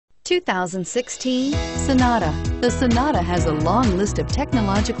2016 Sonata. The Sonata has a long list of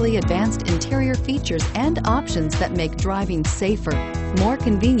technologically advanced interior features and options that make driving safer, more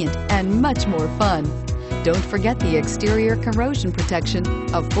convenient, and much more fun. Don't forget the exterior corrosion protection,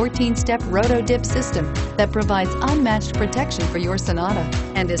 a 14-step roto-dip system that provides unmatched protection for your Sonata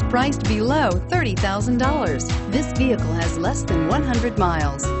and is priced below $30,000. This vehicle has less than 100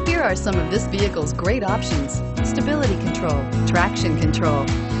 miles. Here are some of this vehicle's great options: stability control, traction control,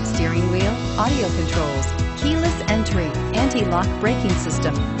 steering wheel audio controls, keyless entry, anti-lock braking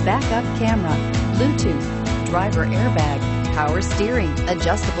system, backup camera, Bluetooth, driver airbag, power steering,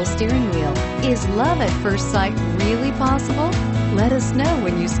 adjustable steering wheel. Is love at first sight really possible? Let us know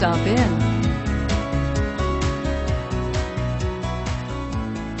when you stop in.